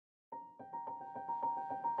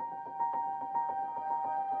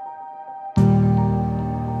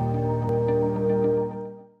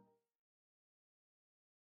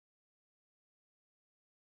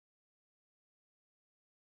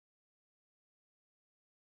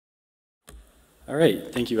All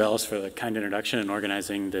right, thank you, Alice, for the kind introduction and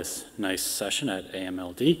organizing this nice session at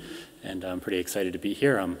AMLD. And I'm pretty excited to be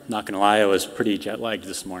here. I'm not going to lie, I was pretty jet-lagged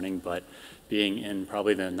this morning, but being in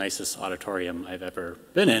probably the nicest auditorium I've ever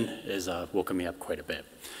been in is woken me up quite a bit.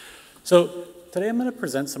 So today I'm going to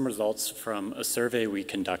present some results from a survey we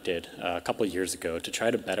conducted a couple years ago to try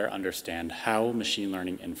to better understand how machine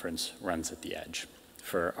learning inference runs at the edge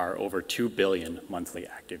for our over 2 billion monthly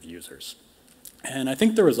active users. And I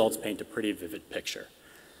think the results paint a pretty vivid picture.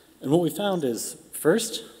 And what we found is,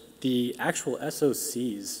 first, the actual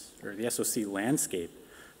SOCs, or the SOC landscape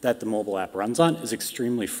that the mobile app runs on is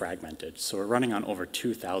extremely fragmented. So we're running on over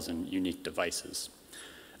 2,000 unique devices.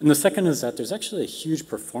 And the second is that there's actually a huge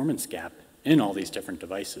performance gap in all these different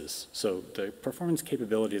devices. So the performance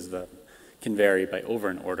capabilities can vary by over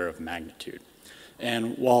an order of magnitude.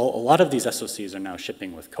 And while a lot of these SOCs are now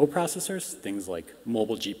shipping with coprocessors, things like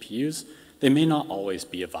mobile GPUs, they may not always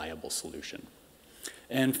be a viable solution.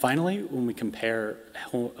 And finally, when we compare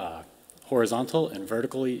horizontal and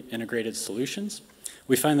vertically integrated solutions,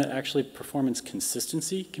 we find that actually performance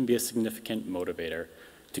consistency can be a significant motivator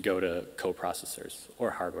to go to coprocessors or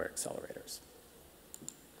hardware accelerators.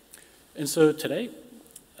 And so today,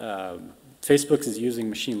 Facebook is using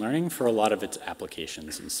machine learning for a lot of its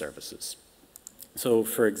applications and services. So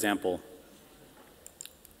for example,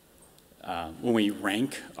 when we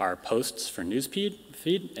rank our posts for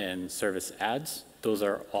newsfeed and service ads, those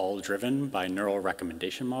are all driven by neural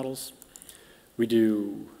recommendation models. We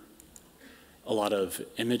do a lot of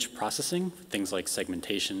image processing, things like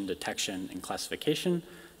segmentation, detection, and classification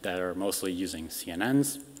that are mostly using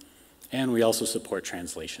CNNs. And we also support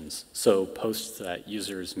translations. So posts that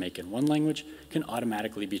users make in one language can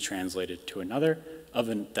automatically be translated to another of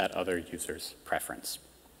that other user's preference.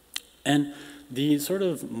 And the sort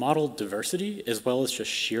of model diversity, as well as just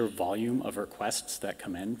sheer volume of requests that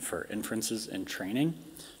come in for inferences and training,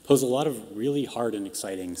 pose a lot of really hard and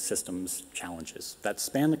exciting systems challenges that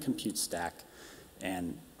span the compute stack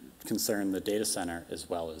and concern the data center as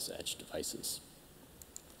well as edge devices.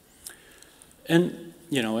 And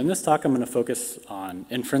in this talk, I'm going to focus on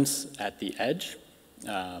inference at the edge.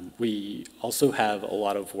 We also have a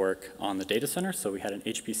lot of work on the data center. So we had an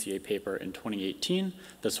HPCA paper in 2018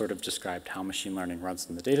 that sort of described how machine learning runs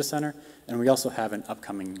in the data center. And we also have an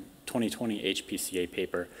upcoming 2020 HPCA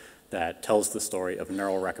paper that tells the story of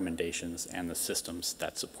neural recommendations and the systems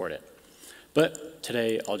that support it. But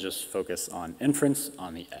today, I'll just focus on inference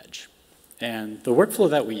on the edge. And the workflow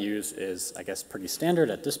that we use is, I guess, pretty standard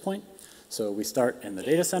at this point. So we start in the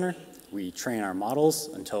data center. We train our models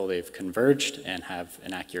until they've converged and have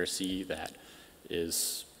an accuracy that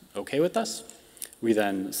is okay with us. We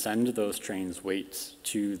then send those trained weights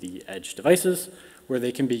to the edge devices where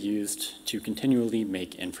they can be used to continually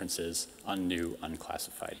make inferences on new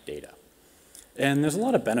unclassified data. And there's a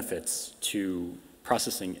lot of benefits to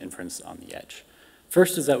processing inference on the edge.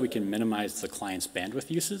 First is that we can minimize the client's bandwidth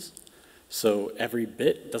uses. So every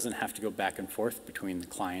bit doesn't have to go back and forth between the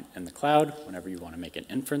client and the cloud whenever you want to make an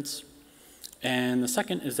inference. And the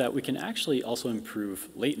second is that we can actually also improve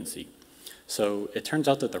latency. So it turns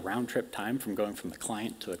out that the round trip time from going from the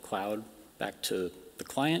client to the cloud back to the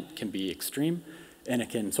client can be extreme, and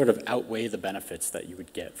it can sort of outweigh the benefits that you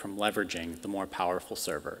would get from leveraging the more powerful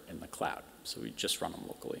server in the cloud. So we just run them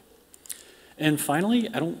locally. And finally,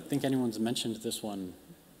 I don't think anyone's mentioned this one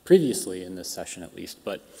previously in this session at least,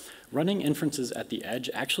 but running inferences at the edge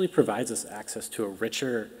actually provides us access to a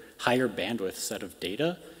richer, higher bandwidth set of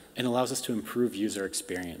data and allows us to improve user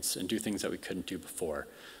experience and do things that we couldn't do before.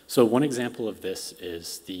 So one example of this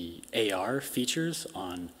is the AR features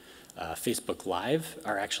on Facebook Live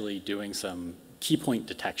are actually doing some key point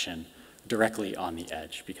detection directly on the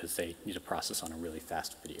edge because they need to process on a really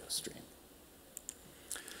fast video stream.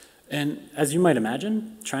 And as you might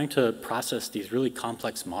imagine, trying to process these really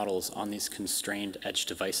complex models on these constrained edge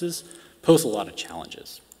devices pose a lot of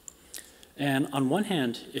challenges. And on one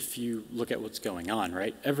hand, if you look at what's going on,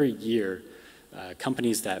 right, every year,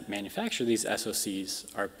 companies that manufacture these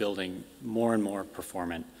SOCs are building more and more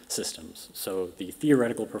performant systems. So the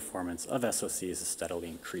theoretical performance of SOCs is steadily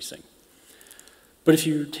increasing. But if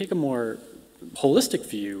you take a more holistic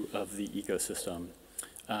view of the ecosystem,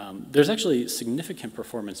 there's actually significant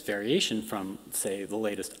performance variation from, say, the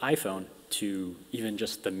latest iPhone to even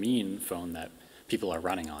just the mean phone that people are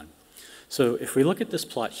running on. So if we look at this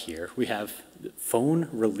plot here, we have phone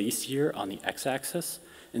release year on the x-axis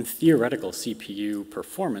and theoretical CPU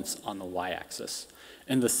performance on the y-axis.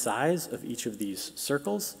 And the size of each of these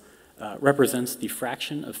circles represents the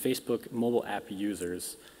fraction of Facebook mobile app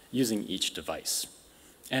users using each device.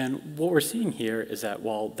 And what we're seeing here is that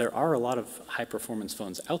while there are a lot of high-performance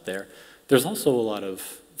phones out there, there's also a lot of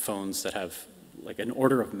phones that have like an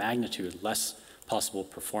order of magnitude less possible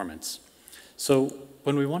performance. So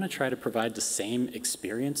when we want to try to provide the same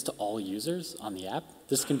experience to all users on the app,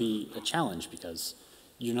 this can be a challenge because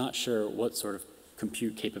you're not sure what sort of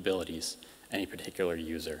compute capabilities any particular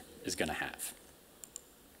user is going to have.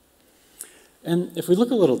 And if we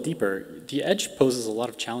look a little deeper, the edge poses a lot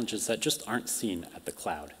of challenges that just aren't seen at the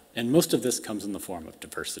cloud. And most of this comes in the form of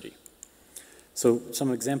diversity. So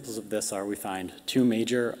some examples of this are we find 2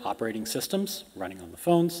 major operating systems running on the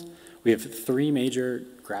phones. We have 3 major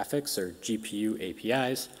graphics or GPU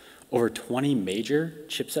APIs, over 20 major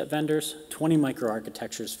chipset vendors, 20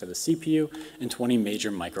 microarchitectures for the CPU, and 20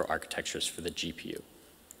 major microarchitectures for the GPU.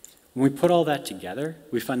 When we put all that together,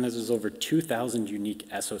 we find that there's over 2,000 unique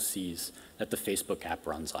SoCs that the Facebook app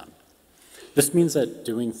runs on. This means that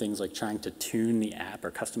doing things like trying to tune the app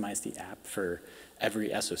or customize the app for every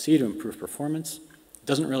SoC to improve performance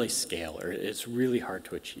doesn't really scale, or it's really hard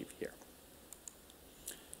to achieve here.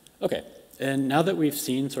 Okay, and now that we've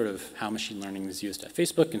seen sort of how machine learning is used at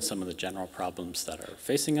Facebook and some of the general problems that are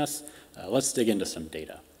facing us, let's dig into some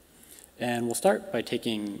data. And we'll start by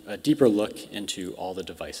taking a deeper look into all the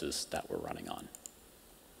devices that we're running on.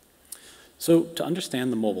 So to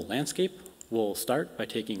understand the mobile landscape, we'll start by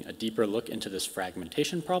taking a deeper look into this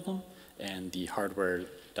fragmentation problem and the hardware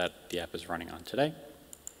that the app is running on today.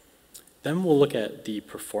 Then we'll look at the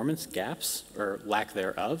performance gaps, or lack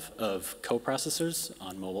thereof, of coprocessors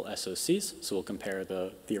on mobile SoCs. So we'll compare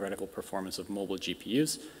the theoretical performance of mobile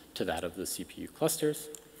GPUs to that of the CPU clusters.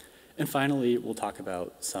 And finally, we'll talk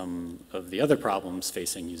about some of the other problems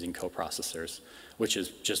facing using coprocessors, which is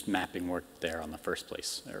just mapping work there on the first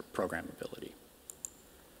place, or programmability.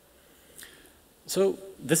 So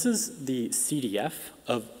this is the CDF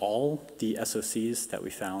of all the SoCs that we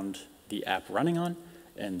found the app running on,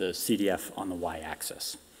 and the CDF on the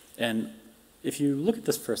y-axis. And if you look at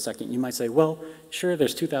this for a second, you might say, well, sure,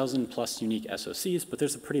 there's 2,000 plus unique SoCs, but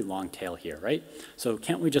there's a pretty long tail here, right? So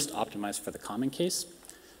can't we just optimize for the common case?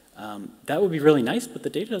 That would be really nice, but the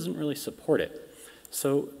data doesn't really support it.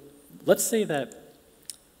 So let's say that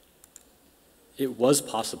it was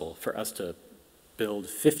possible for us to build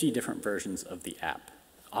 50 different versions of the app,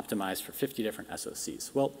 optimized for 50 different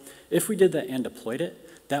SoCs. Well, if we did that and deployed it,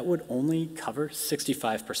 that would only cover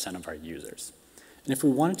 65% of our users. And if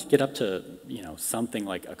we wanted to get up to, something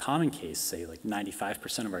like a common case, say like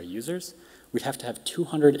 95% of our users, we'd have to have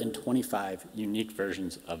 225 unique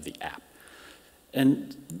versions of the app.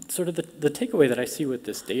 And sort of the takeaway that I see with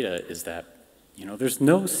this data is that, there's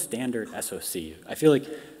no standard SoC. I feel like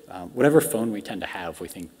whatever phone we tend to have, we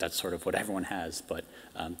think that's sort of what everyone has, but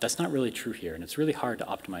that's not really true here. And it's really hard to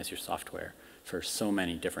optimize your software for so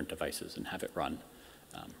many different devices and have it run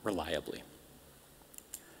reliably.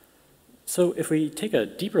 So if we take a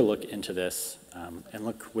deeper look into this and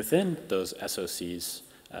look within those SoCs,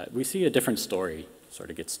 we see a different story sort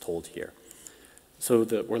of gets told here. So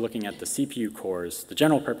we're looking at the CPU cores, the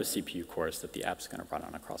general purpose CPU cores that the app's going to run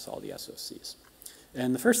on across all the SoCs.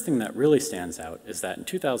 And the first thing that really stands out is that in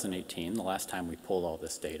 2018, the last time we pulled all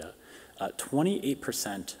this data,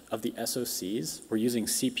 28% of the SoCs were using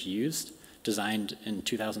CPUs designed in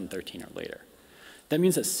 2013 or later. That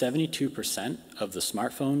means that 72% of the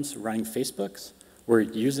smartphones running Facebooks were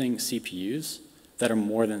using CPUs that are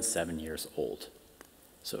more than 7 years old.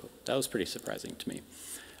 So that was pretty surprising to me.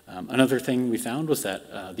 Another thing we found was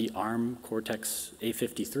that the ARM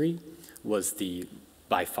Cortex-A53 was the,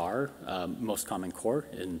 by far, most common core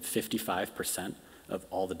in 55% of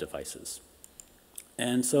all the devices.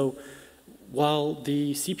 And so while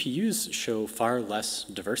the CPUs show far less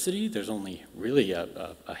diversity, there's only really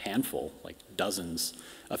a handful, like dozens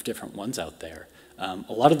of different ones out there.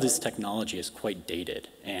 A lot of this technology is quite dated,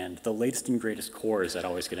 and the latest and greatest cores that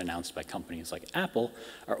always get announced by companies like Apple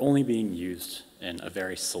are only being used in a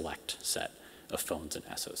very select set of phones and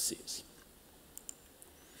SoCs.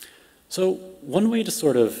 So one way to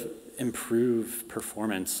sort of improve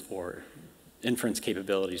performance or inference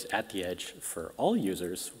capabilities at the edge for all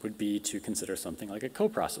users would be to consider something like a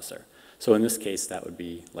coprocessor. So in this case, that would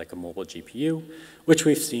be like a mobile GPU, which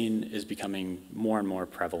we've seen is becoming more and more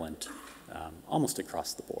prevalent almost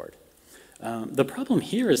across the board. The problem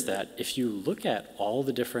here is that if you look at all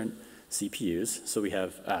the different CPUs, so we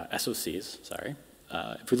have SoCs, sorry.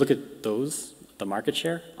 If we look at those, the market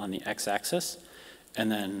share on the x-axis, and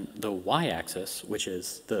then the y-axis, which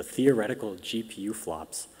is the theoretical GPU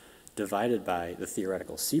flops divided by the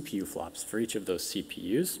theoretical CPU flops for each of those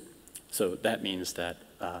CPUs. So that means that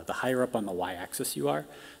the higher up on the y-axis you are,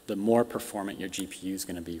 the more performant your GPU is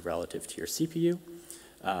going to be relative to your CPU.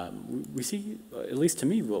 we see, at least to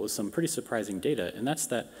me, what was some pretty surprising data, and that's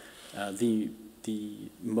that the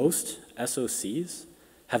most SoCs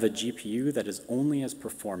have a GPU that is only as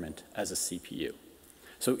performant as a CPU.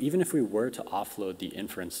 So even if we were to offload the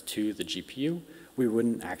inference to the GPU, we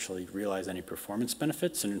wouldn't actually realize any performance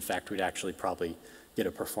benefits, and in fact, we'd actually probably get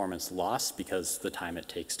a performance loss because the time it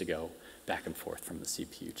takes to go back and forth from the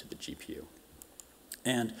CPU to the GPU.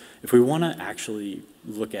 And if we want to actually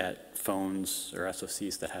look at phones or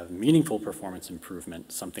SoCs that have meaningful performance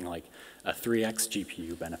improvement, something like a 3x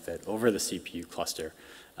GPU benefit over the CPU cluster,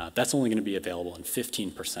 that's only going to be available in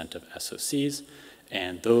 15% of SoCs.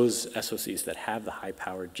 And those SoCs that have the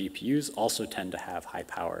high-powered GPUs also tend to have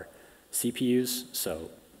high-power CPUs, so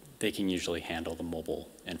they can usually handle the mobile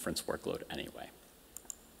inference workload anyway.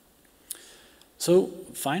 So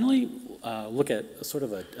finally, look at sort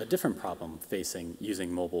of a different problem facing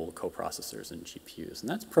using mobile coprocessors and GPUs, and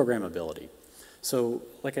that's programmability. So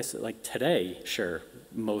like I said, like today, sure,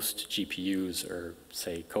 most GPUs or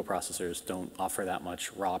say coprocessors don't offer that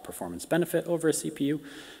much raw performance benefit over a CPU,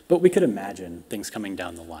 but we could imagine things coming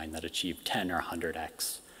down the line that achieve 10 or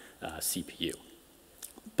 100x CPU.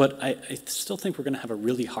 But I still think we're going to have a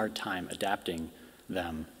really hard time adapting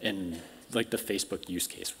them in like the Facebook use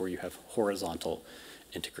case where you have horizontal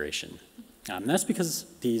integration. And that's because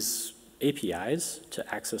these APIs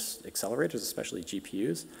to access accelerators, especially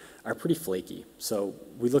GPUs, are pretty flaky. So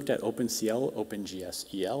we looked at OpenCL,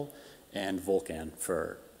 OpenGS-EL, and Vulkan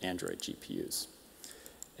for Android GPUs.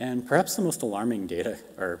 And perhaps the most alarming data,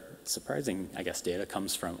 or surprising, I guess, data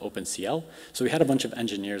comes from OpenCL. So we had a bunch of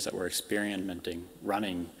engineers that were experimenting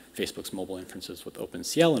running Facebook's mobile inferences with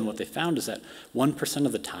OpenCL, and what they found is that 1%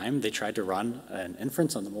 of the time they tried to run an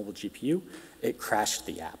inference on the mobile GPU, it crashed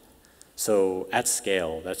the app. So at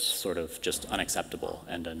scale, that's sort of just unacceptable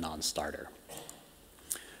and a non-starter.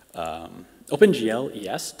 OpenGL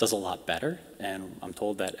ES does a lot better, and I'm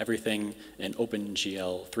told that everything in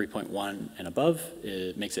OpenGL 3.1 and above,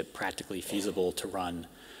 it makes it practically feasible to run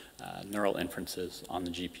neural inferences on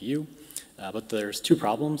the GPU. But there's two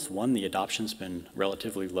problems. One, the adoption's been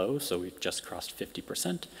relatively low, so we've just crossed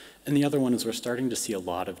 50%. And the other one is we're starting to see a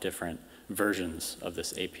lot of different versions of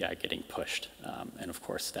this API getting pushed. And of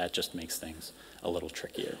course, that just makes things a little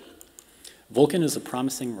trickier. Vulkan is a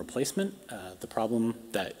promising replacement. The problem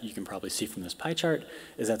that you can probably see from this pie chart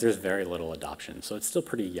is that there's very little adoption. So it's still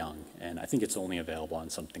pretty young, and I think it's only available on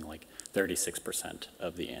something like 36%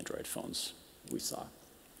 of the Android phones we saw.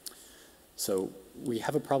 So we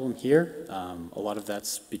have a problem here. A lot of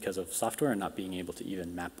that's because of software and not being able to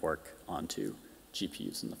even map work onto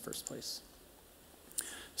GPUs in the first place.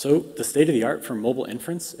 So the state of the art for mobile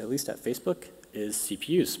inference, at least at Facebook, is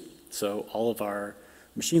CPUs. So all of our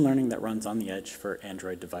machine learning that runs on the edge for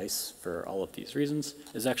Android device for all of these reasons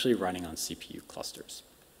is actually running on CPU clusters.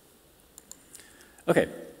 Okay,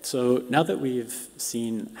 so now that we've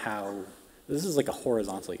seen how this is like a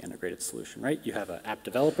horizontally integrated solution, right? You have an app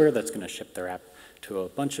developer that's going to ship their app to a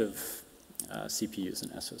bunch of CPUs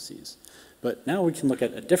and SoCs. But now we can look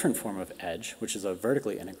at a different form of edge, which is a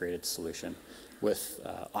vertically integrated solution with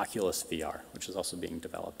Oculus VR, which is also being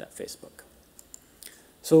developed at Facebook.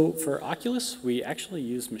 So for Oculus, we actually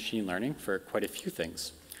use machine learning for quite a few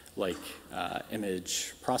things, like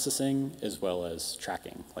image processing as well as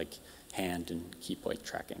tracking, like hand and key point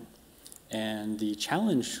tracking. And the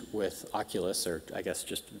challenge with Oculus, or I guess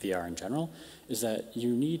just VR in general, is that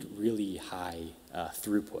you need really high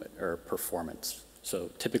throughput or performance.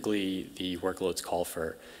 So typically the workloads call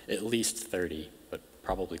for at least 30, but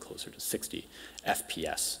probably closer to 60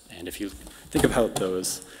 FPS. And if you think about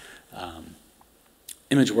those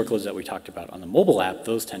image workloads that we talked about on the mobile app,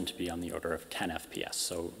 those tend to be on the order of 10 FPS.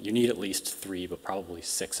 So you need at least 3, but probably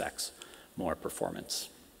 6x more performance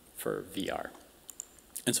for VR.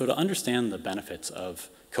 And so to understand the benefits of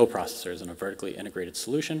coprocessors in a vertically integrated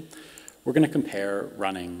solution, we're going to compare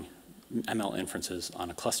running ML inferences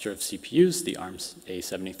on a cluster of CPUs, the ARMS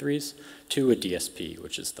A73s, to a DSP,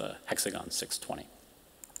 which is the Hexagon 620.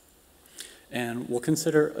 And we'll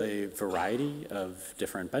consider a variety of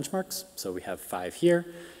different benchmarks. So we have 5 here,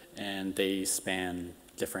 and they span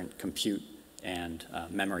different compute and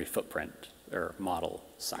memory footprint or model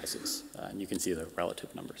sizes. And you can see the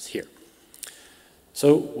relative numbers here.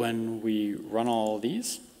 So when we run all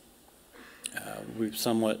these, we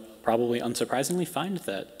somewhat probably unsurprisingly find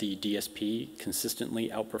that the DSP consistently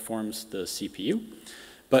outperforms the CPU.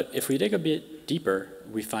 But if we dig a bit deeper,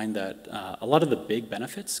 we find that a lot of the big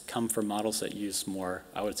benefits come from models that use more,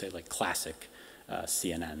 I would say, like classic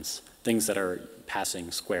CNNs, things that are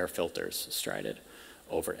passing square filters strided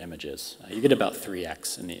over images. You get about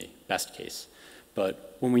 3x in the best case.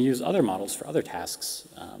 But when we use other models for other tasks,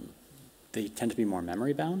 they tend to be more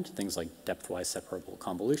memory bound, things like depth-wise separable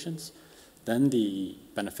convolutions. Then the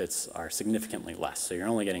benefits are significantly less, so you're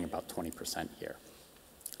only getting about 20% here.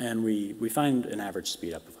 And we find an average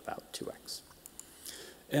speed up of about 2x.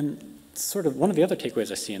 And sort of one of the other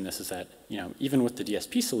takeaways I see in this is that, even with the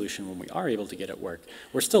DSP solution, when we are able to get it work,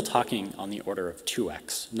 we're still talking on the order of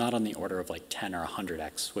 2x, not on the order of like 10 or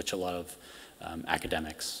 100x, which a lot of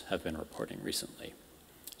academics have been reporting recently.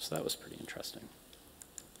 So that was pretty interesting.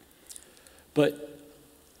 But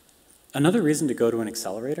another reason to go to an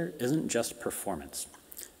accelerator isn't just performance.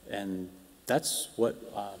 And that's what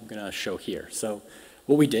I'm going to show here. So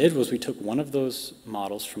what we did was we took one of those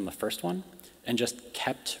models from the first one and just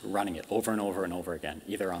kept running it over and over and over again,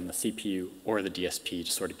 either on the CPU or the DSP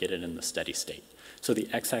to sort of get it in the steady state. So the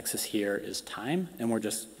x-axis here is time, and we're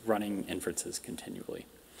just running inferences continually.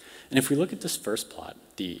 And if we look at this first plot,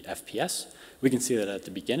 the FPS, we can see that at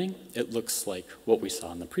the beginning, it looks like what we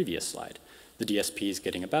saw in the previous slide. The DSP is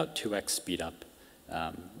getting about 2x speed up,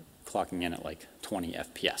 clocking in at like 20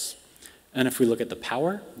 FPS. And if we look at the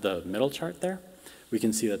power, the middle chart there, we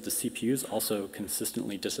can see that the CPU is also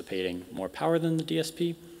consistently dissipating more power than the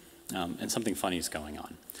DSP, and something funny is going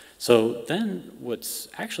on. So then what's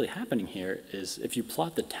actually happening here is if you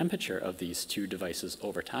plot the temperature of these two devices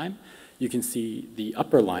over time, you can see the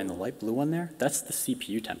upper line, the light blue one there, that's the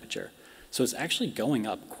CPU temperature. So it's actually going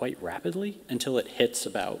up quite rapidly until it hits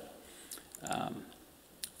about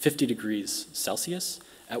 50 degrees Celsius,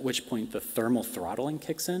 at which point the thermal throttling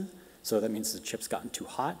kicks in. So that means the chip's gotten too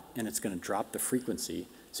hot, and it's going to drop the frequency.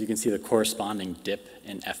 So you can see the corresponding dip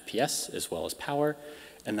in FPS as well as power.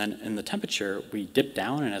 And then in the temperature, we dip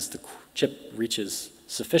down, and as the chip reaches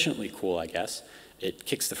sufficiently cool, I guess, it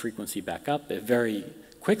kicks the frequency back up. It very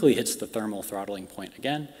quickly hits the thermal throttling point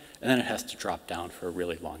again, and then it has to drop down for a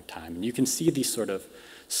really long time. And you can see these sort of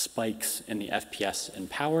spikes in the FPS and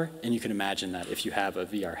power, and you can imagine that if you have a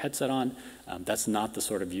VR headset on, that's not the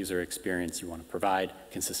sort of user experience you want to provide,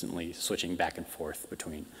 consistently switching back and forth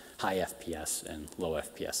between high FPS and low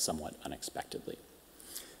FPS somewhat unexpectedly.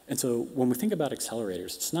 And so when we think about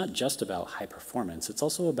accelerators, it's not just about high performance, it's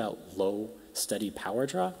also about low, steady power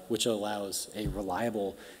draw, which allows a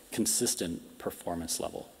reliable, consistent performance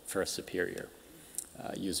level for a superior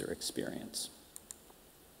user experience.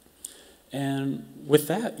 And with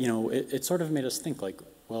that, it sort of made us think like,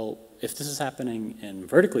 well, if this is happening in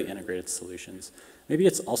vertically integrated solutions, maybe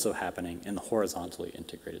it's also happening in the horizontally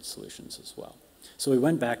integrated solutions as well. So we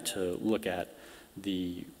went back to look at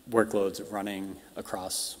the workloads running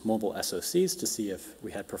across mobile SoCs to see if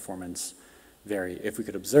we had if we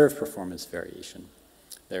could observe performance variation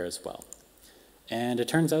there as well. And it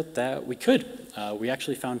turns out that we could. We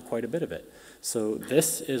actually found quite a bit of it. So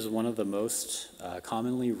this is one of the most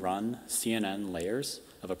commonly run CNN layers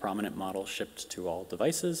of a prominent model shipped to all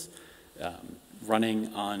devices,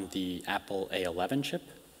 running on the Apple A11 chip.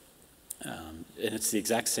 And it's the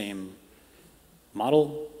exact same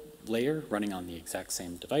model layer running on the exact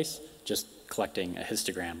same device, just collecting a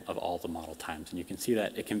histogram of all the model times. And you can see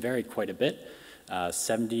that it can vary quite a bit.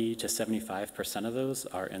 70 to 75% of those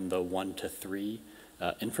are in the 1 to 3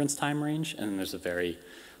 inference time range, and then there's a very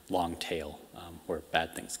long tail where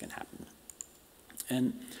bad things can happen.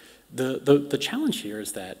 And the challenge here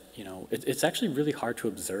is that it's actually really hard to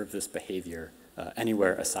observe this behavior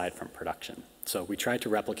anywhere aside from production. So we tried to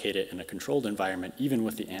replicate it in a controlled environment, even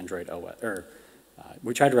with the Android OS,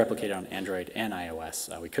 we tried to replicate it on Android and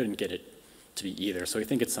iOS. We couldn't get it to be either, so we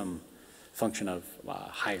think it's some function of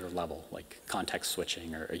higher level, like context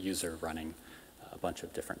switching or a user running a bunch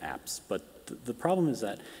of different apps. But the problem is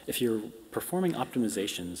that if you're performing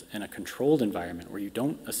optimizations in a controlled environment where you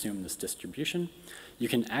don't assume this distribution, you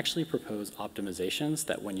can actually propose optimizations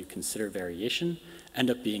that when you consider variation end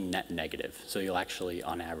up being net negative. So you'll actually,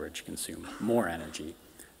 on average, consume more energy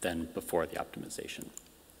than before the optimization.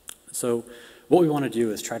 So what we want to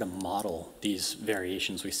do is try to model these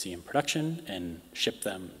variations we see in production and ship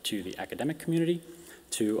them to the academic community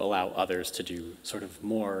to allow others to do sort of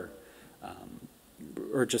more,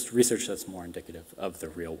 or just research that's more indicative of the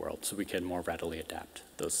real world so we can more readily adapt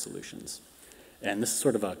those solutions. And this is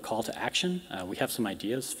sort of a call to action. We have some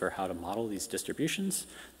ideas for how to model these distributions.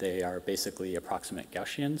 They are basically approximate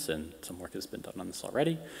Gaussians, and some work has been done on this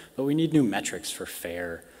already, but we need new metrics for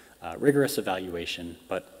fair, rigorous evaluation,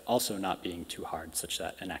 but also not being too hard such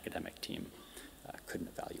that an academic team couldn't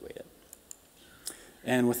evaluate it.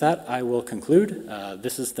 And with that, I will conclude.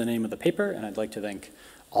 This is the name of the paper, and I'd like to thank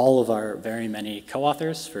all of our very many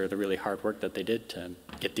co-authors for the really hard work that they did to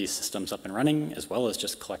get these systems up and running, as well as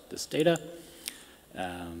just collect this data.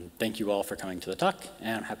 Thank you all for coming to the talk,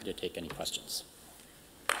 and I'm happy to take any questions.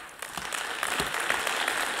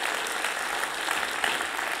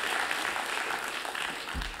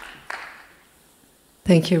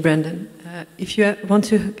 Thank you, Brandon. If you want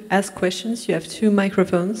to ask questions, you have 2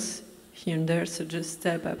 microphones here and there, so just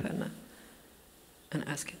step up and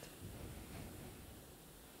ask it.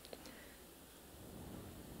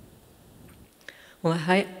 Well,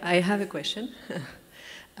 I have a question.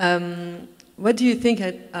 What do you think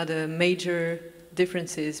are the major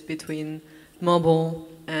differences between mobile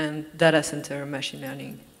and data center machine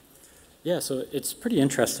learning? Yeah, so it's pretty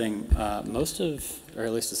interesting. Most of, or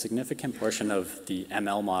at least a significant portion of the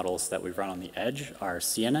ML models that we run on the edge are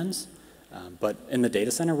CNNs, but in the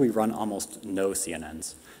data center we run almost no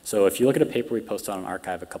CNNs. So if you look at a paper we posted on an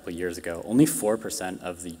archive a couple of years ago, only 4%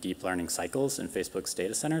 of the deep learning cycles in Facebook's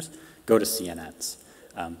data centers go to CNNs.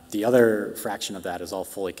 The other fraction of that is all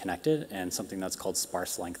fully connected and something that's called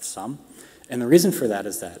sparse length sum. And the reason for that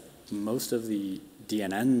is that most of the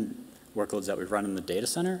DNN workloads that we run in the data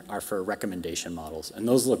center are for recommendation models, and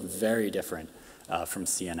those look very different from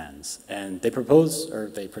CNNs. And they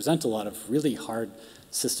present a lot of really hard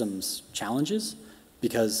systems challenges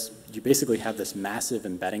because you basically have this massive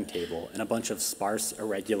embedding table and a bunch of sparse,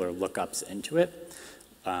 irregular lookups into it.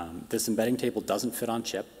 This embedding table doesn't fit on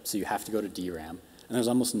chip, so you have to go to DRAM, and there's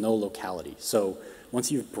almost no locality. So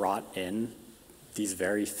once you've brought in these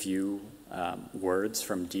very few words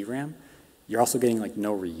from DRAM, you're also getting like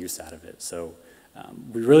no reuse out of it. So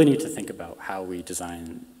we really need to think about how we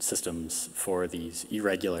design systems for these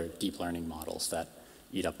irregular deep learning models that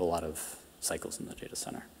eat up a lot of cycles in the data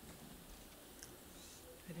center.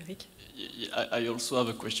 Frédéric? I also have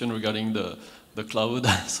a question regarding the cloud,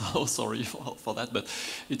 so sorry for that, but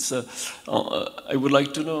it's I would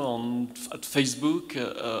like to know at Facebook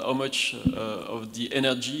how much of the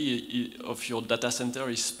energy of your data center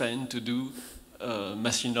is spent to do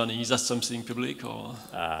machine learning. Is that something public or?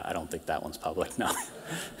 I don't think that one's public, no.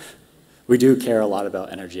 We do care a lot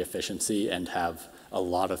about energy efficiency and have a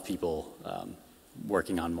lot of people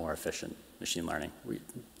working on more efficient machine learning. We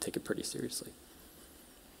take it pretty seriously.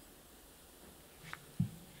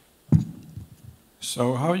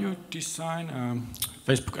 So how you design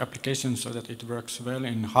Facebook applications so that it works well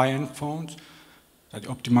in high-end phones, that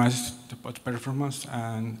optimize the performance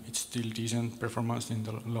and it's still decent performance in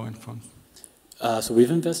the low-end phones? So we've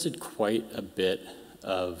invested quite a bit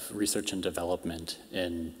of research and development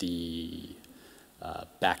in the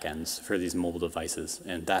backends for these mobile devices,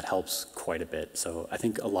 and that helps quite a bit. So I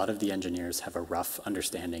think a lot of the engineers have a rough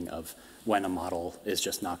understanding of when a model is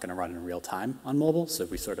just not going to run in real time on mobile, so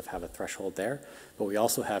we sort of have a threshold there. But we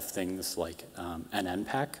also have things like an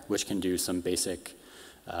NPAC, which can do some basic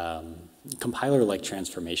compiler-like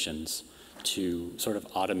transformations to sort of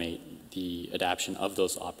automate the adaptation of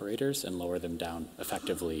those operators and lower them down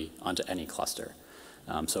effectively onto any cluster.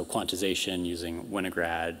 So quantization using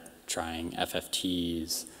Winograd, trying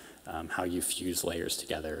FFTs, how you fuse layers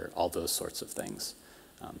together, all those sorts of things.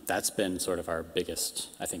 That's been sort of our biggest,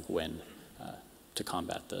 I think, win to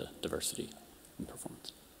combat the diversity in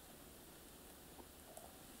performance.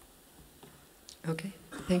 Okay,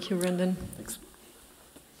 thank you, Brendan. Thanks.